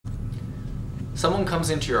someone comes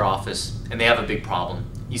into your office and they have a big problem.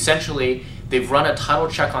 Essentially, they've run a title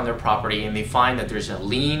check on their property and they find that there's a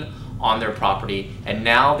lien on their property, and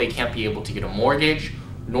now they can't be able to get a mortgage,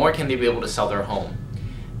 nor can they be able to sell their home.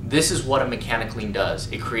 This is what a mechanic lien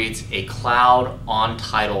does. It creates a cloud on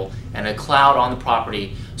title and a cloud on the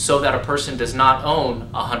property so that a person does not own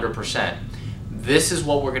 100%. This is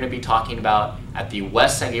what we're going to be talking about at the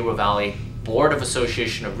West San Gabriel Valley Board of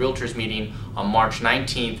Association of Realtors meeting on March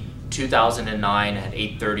 19th, 2009 at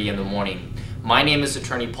 8:30 in the morning. My name is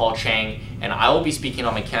Attorney Paul Chang, and I will be speaking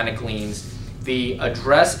on mechanic liens. The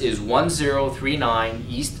address is 1039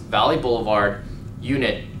 East Valley Boulevard,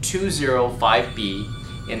 Unit 205B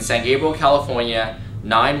in San Gabriel, California,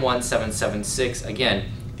 91776. Again,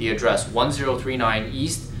 the address 1039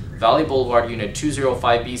 East Valley Boulevard, Unit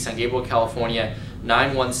 205B, San Gabriel, California,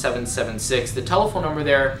 91776. The telephone number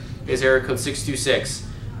there is area code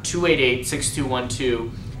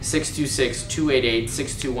 626-288-6212,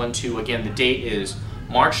 626-288-6212. Again, the date is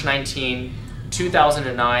March 19,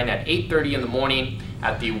 2009 at 8:30 in the morning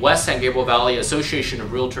at the West San Gabriel Valley Association of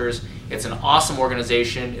Realtors. It's an awesome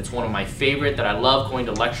organization. It's one of my favorite that I love going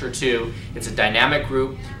to lecture to. It's a dynamic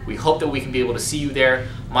group. We hope that we can be able to see you there.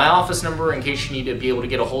 My office number, in case you need to be able to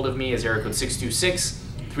get a hold of me, is area code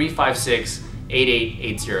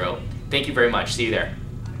 626-356-8880. Thank you very much. See you there.